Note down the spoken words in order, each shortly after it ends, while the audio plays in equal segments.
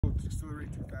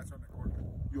Accelerate too fast on the corner,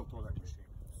 you'll throw that machine.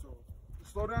 So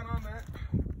slow down on that.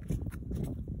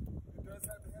 It does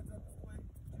have the heads-up display,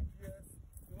 GPS.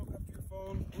 You hook up to your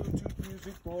phone, Bluetooth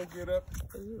music, the whole get up.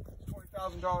 It's a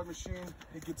 $20,000 machine.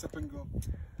 It gets up and go.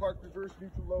 Park, reverse,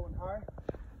 neutral, low, and high.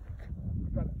 You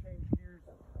gotta change gears.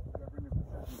 You gotta bring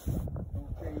your position.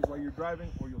 Don't change while you're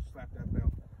driving, or you'll slap that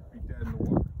belt. Be dead in the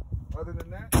water. Other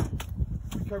than that,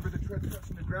 we cover the tread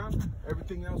touching the ground.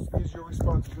 Everything else is your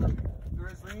responsibility. There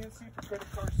is leniency for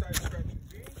credit card size scratch and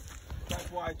dings.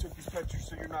 That's why I took these pictures,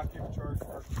 so you're not getting charged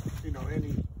for,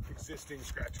 any existing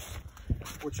scratches.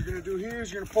 What you're gonna do here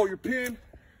is you're gonna pull your pin.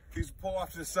 These will pull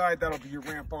off to the side. That'll be your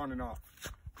ramp on and off.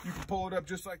 You can pull it up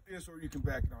just like this, or you can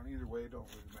back it on. Either way, it don't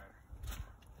really matter.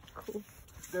 Cool.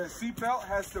 The seatbelt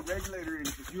has the regulator in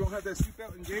it. If you don't have that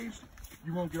seatbelt engaged,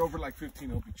 you won't get over like 15.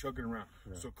 It'll be chugging around.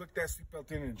 Yeah. So click that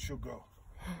seatbelt in and she'll go.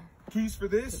 Keys for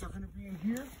this are gonna be in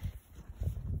here.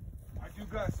 I do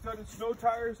got studded snow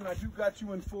tires, and I do got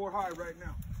you in 4 high right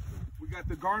now. We got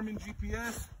the Garmin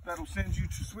GPS that'll send you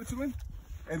to Switzerland,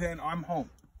 and then I'm home.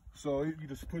 So you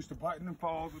just push the button and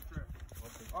follow the trail.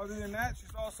 Okay. Other than that,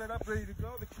 she's all set up, ready to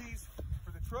go. The keys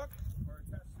for the truck are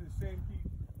attached to the same key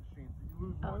machine. So you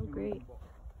lose one, you lose them both.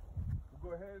 We'll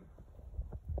go ahead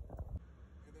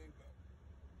and then go.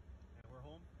 And we're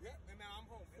home? Yeah, and now I'm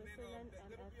home. And then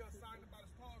there'll be a sign about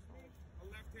as tall as me, a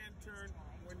left-hand turn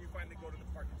when you finally go to the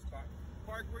parking spot.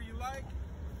 Park where you like,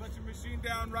 let your machine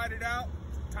down, ride it out,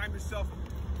 time yourself,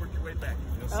 work your way back.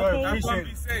 Yes, sir. Okay. Appreciate it.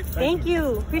 Be safe. Thank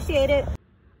you. Appreciate it.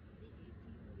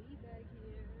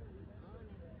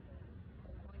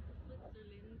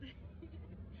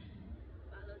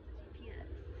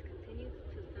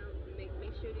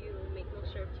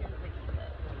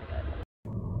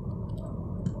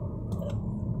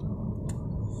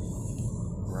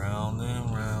 Round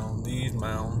and round these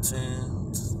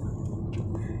mountains.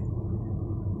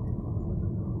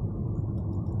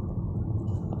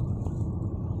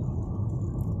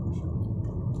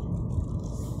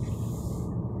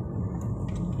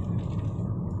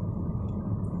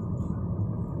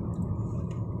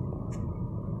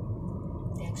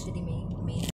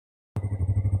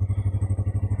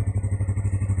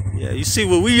 Yeah, you see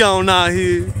what we on out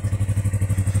here.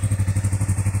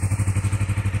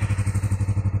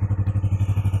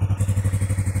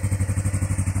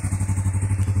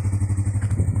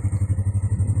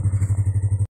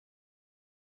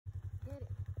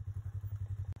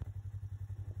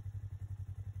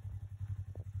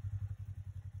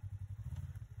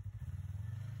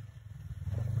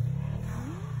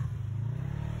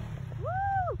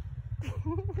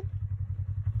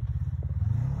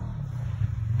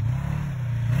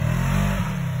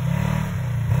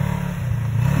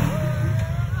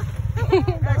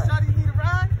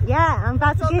 Yeah, I'm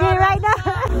about to get in right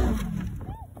now.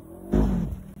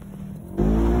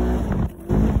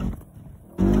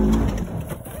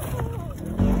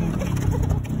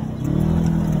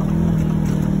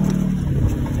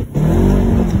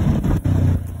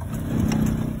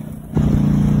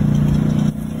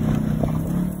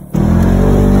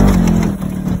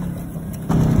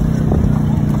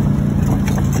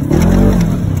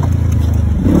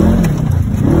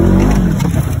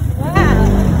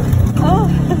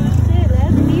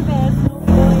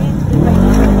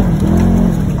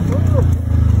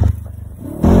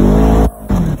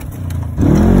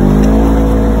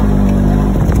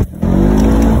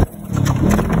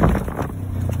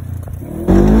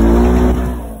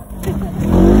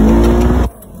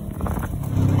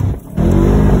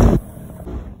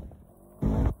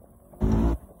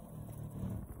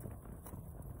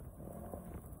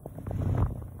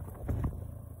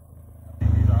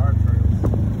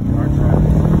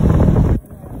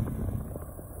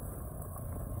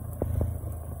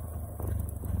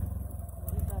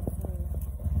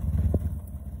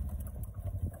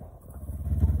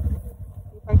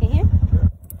 Parking here?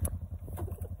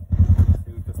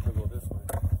 We can still go this way.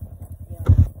 Yeah.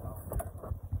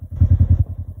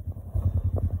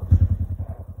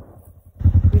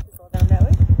 We could go down that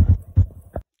way.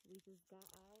 We just got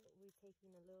out. We're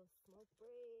taking a little smoke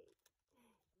break.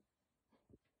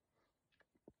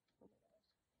 Oh my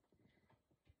gosh.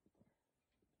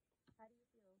 How do you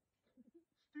feel?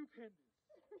 Stupendous.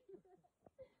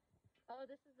 Oh,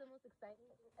 this is the most exciting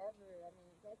thing ever. I mean,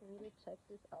 you guys need to check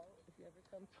this out if you ever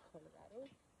come to Colorado.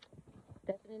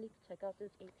 Definitely check out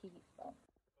this ATV spot.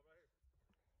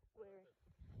 Where?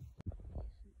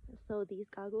 So these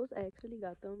goggles, I actually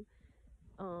got them,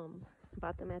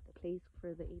 bought them at the place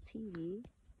for the ATV,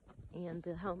 and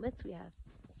the helmets we have,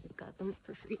 got them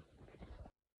for free.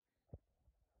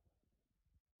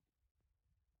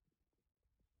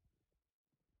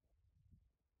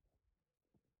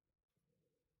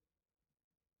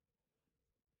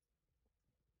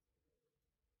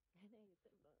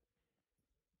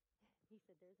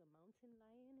 said there's a mountain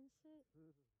lion and shit.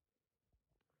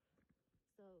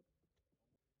 So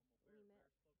we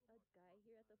met a guy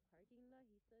here at the parking lot.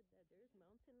 He said that there's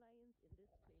mountain lions in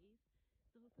this place.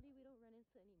 So hopefully we don't run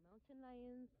into any mountain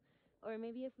lions. Or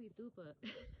maybe if we do, but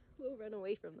we'll run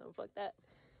away from them. Fuck that.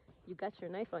 You got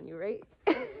your knife on you, right?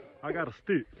 I got a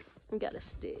stick. You got a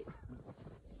stick.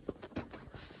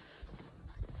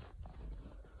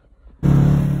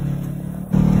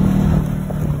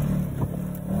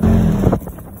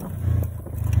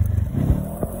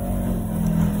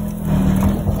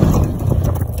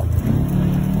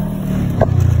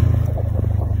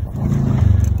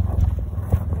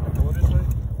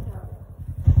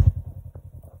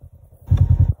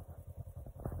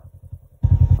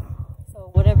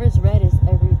 Whatever's red is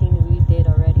everything that we did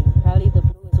already. Probably the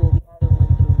blue is what we haven't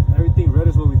went through. Everything red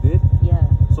is what we did? Yeah.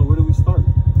 So where do we start?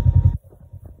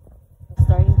 The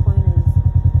starting point is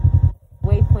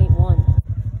waypoint 1.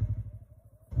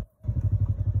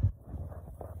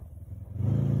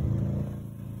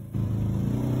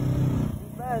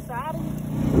 Bad side.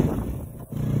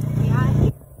 We out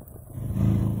here.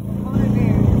 Polar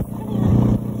bears.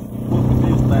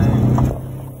 This thing.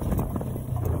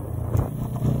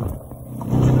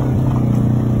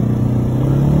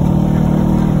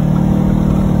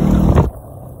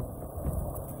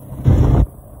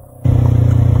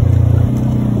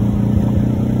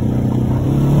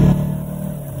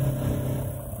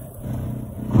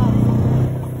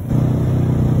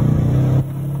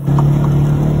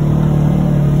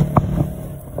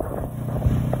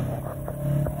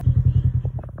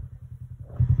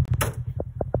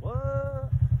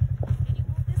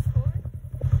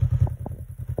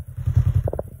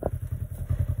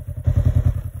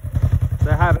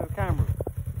 Say hi to the camera.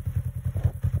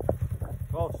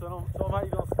 Oh, show them how you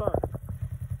gonna stunt.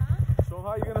 Huh? Show them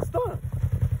how you gonna stunt.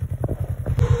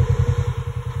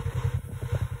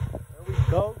 There we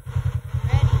go.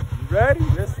 Ready? You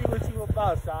ready? Let's see what you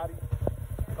about, shawty.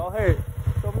 Go ahead.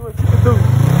 Show me what you can do.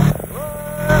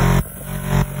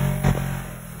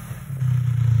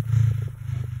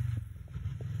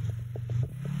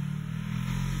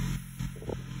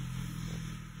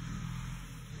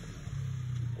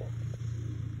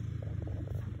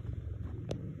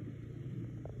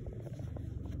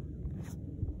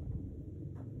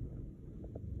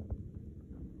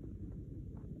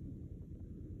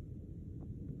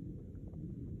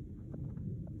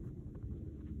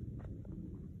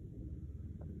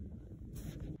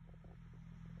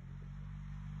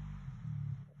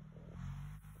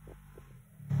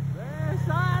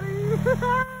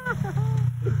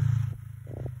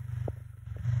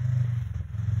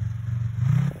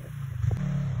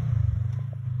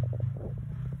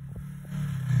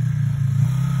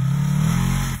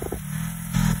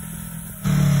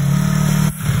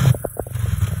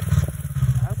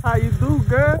 That's how you do,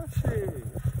 girl. Shit.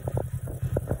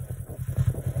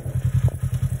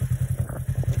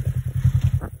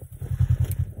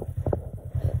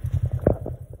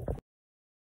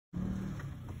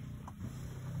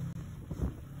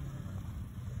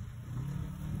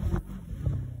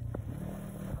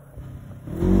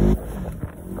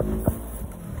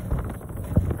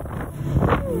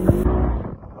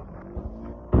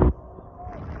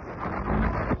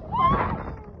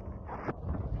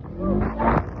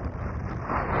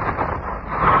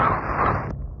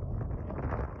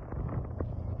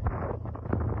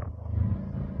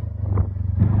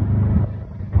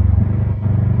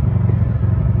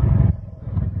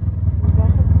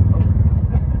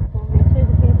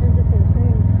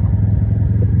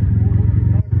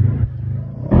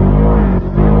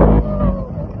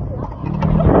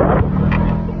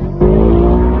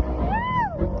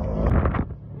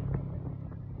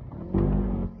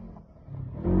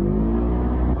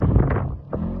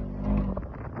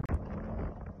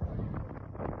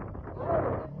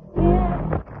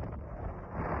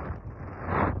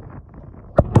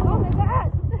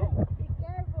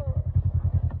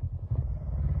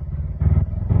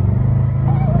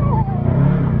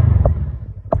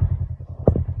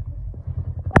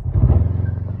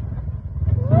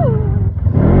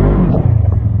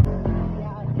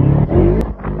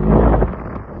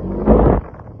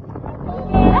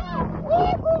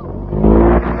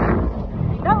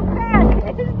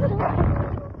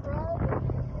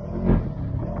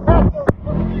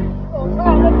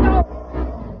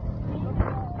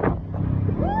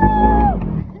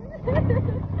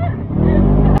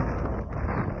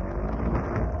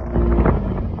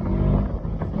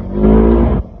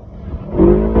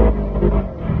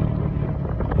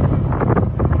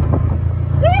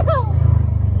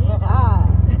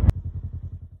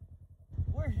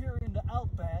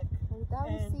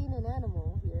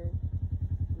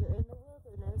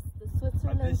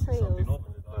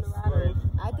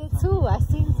 too. I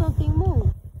seen something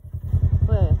move.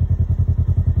 But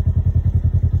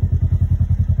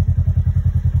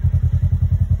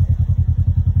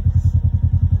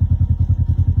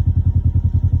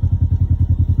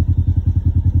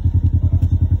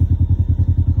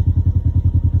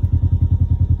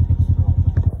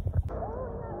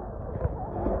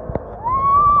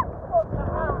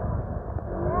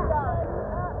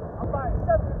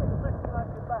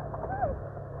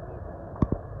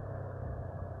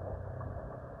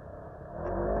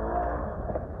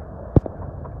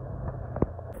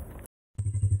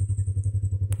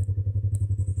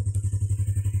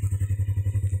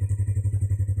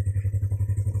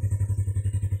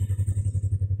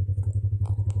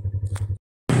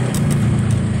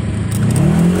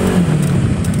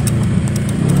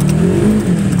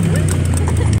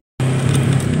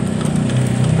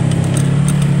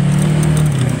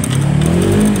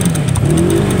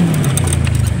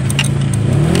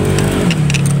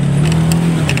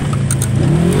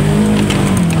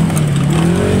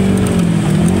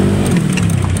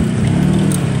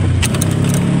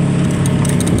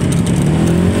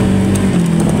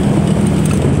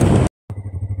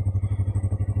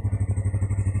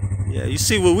Yeah, you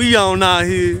see what we on out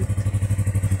here.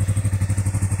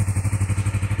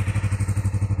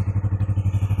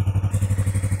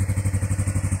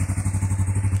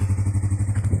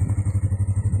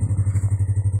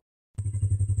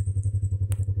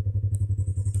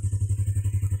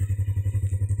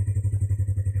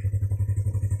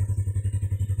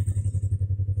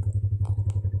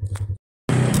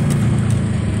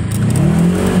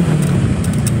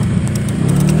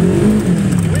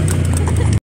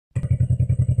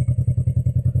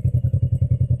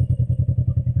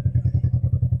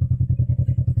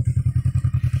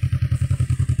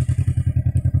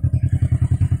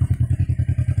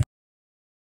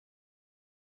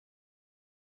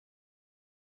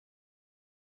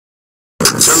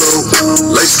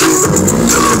 Let's do it.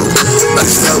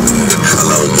 Let's go.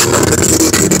 Hello.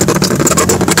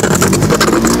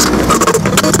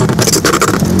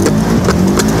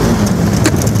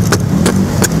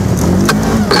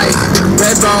 Hey,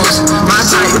 red balls, my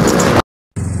type.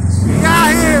 We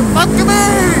out here, fuck me!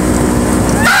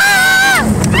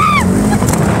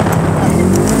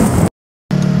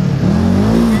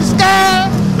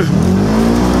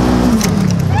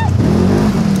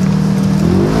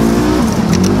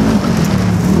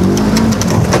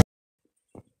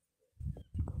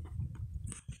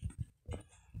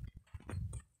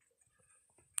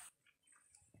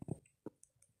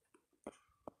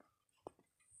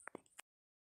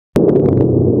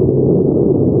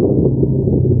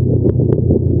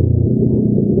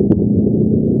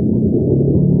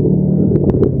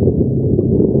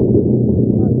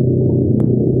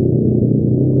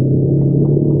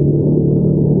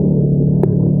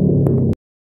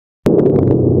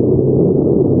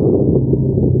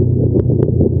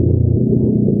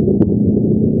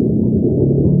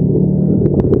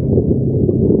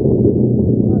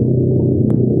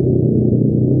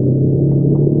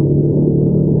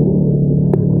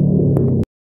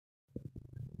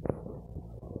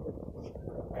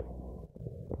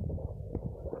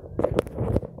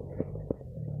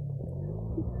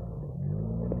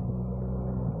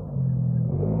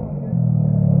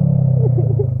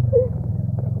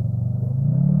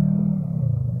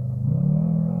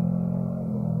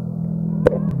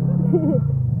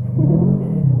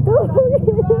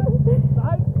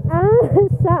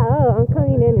 Shut up, I'm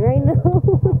coming in right now.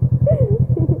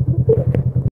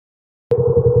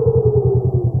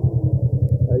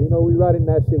 You know we riding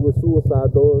that shit with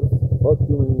suicide doors. Fuck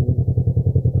you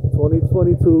in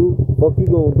 2022. Fuck you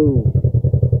gonna do?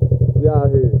 We out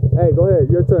here. Hey, go ahead,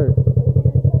 your turn.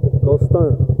 Go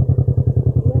stunt.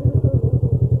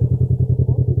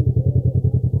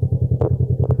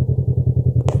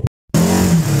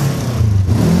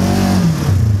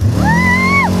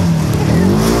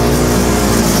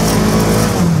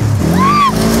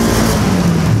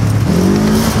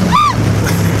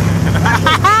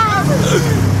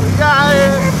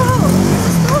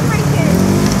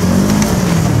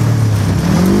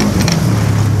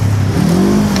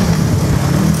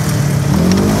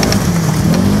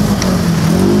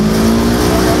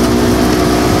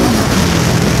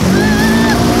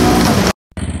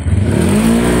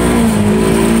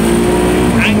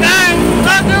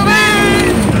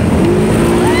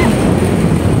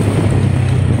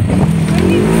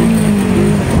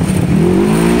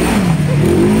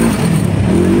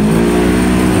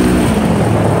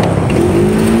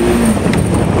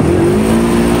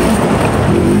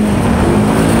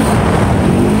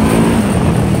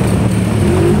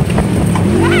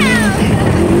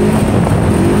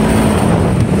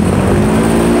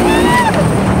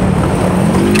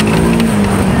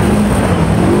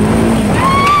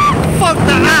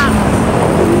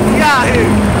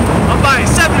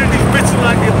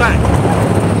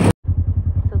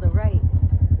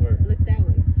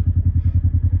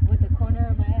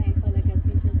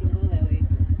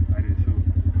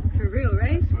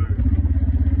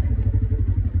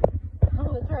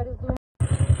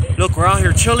 Look, we're out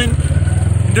here chilling.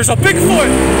 There's a Bigfoot!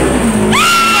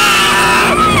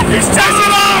 Ah! He's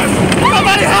chasing us!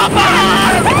 Somebody help us!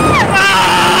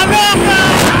 Ah,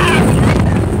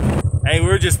 hey, we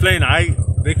were just playing, aight?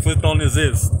 Bigfoot don't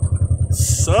exist.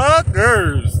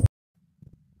 Suckers!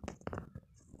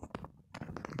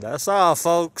 That's all,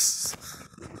 folks.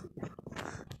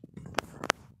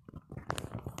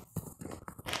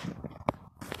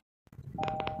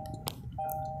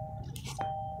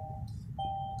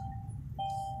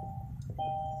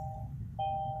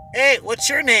 Hey, what's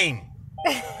your name?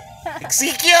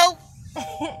 Ezekiel?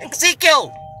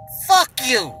 Ezekiel! Fuck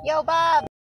you! Yo, Bob!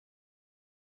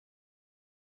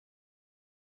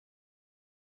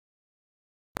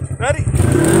 Ready?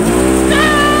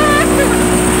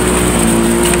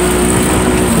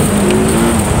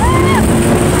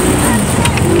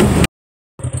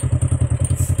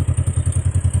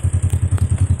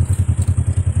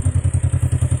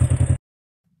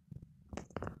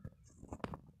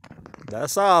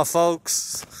 That's all,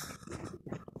 folks.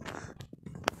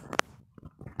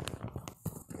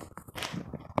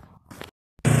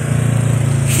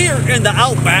 Here in the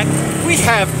outback, we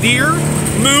have deer,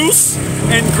 moose,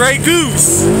 and gray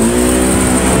goose.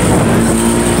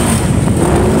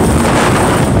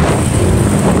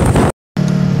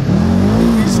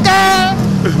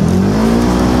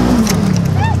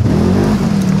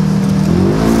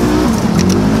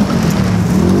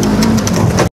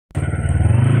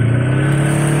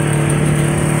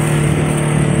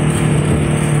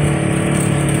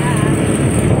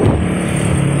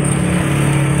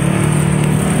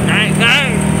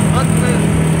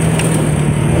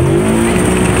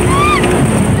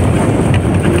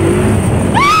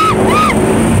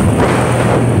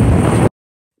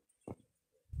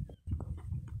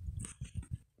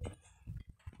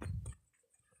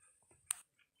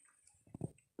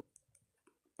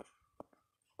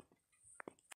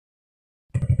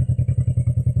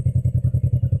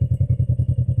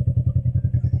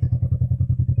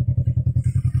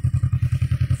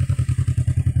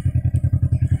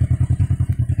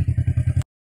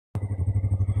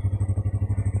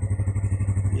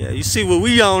 Yeah, you see what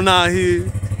we on out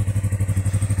here.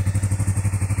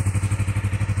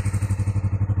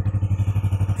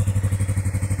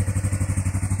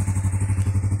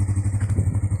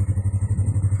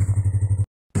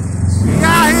 We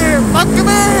out here, fuck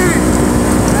me!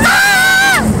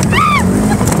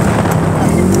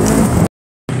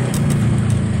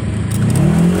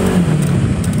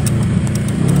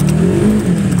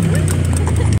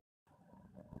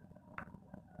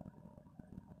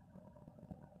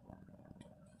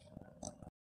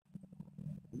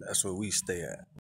 That's where we stay at.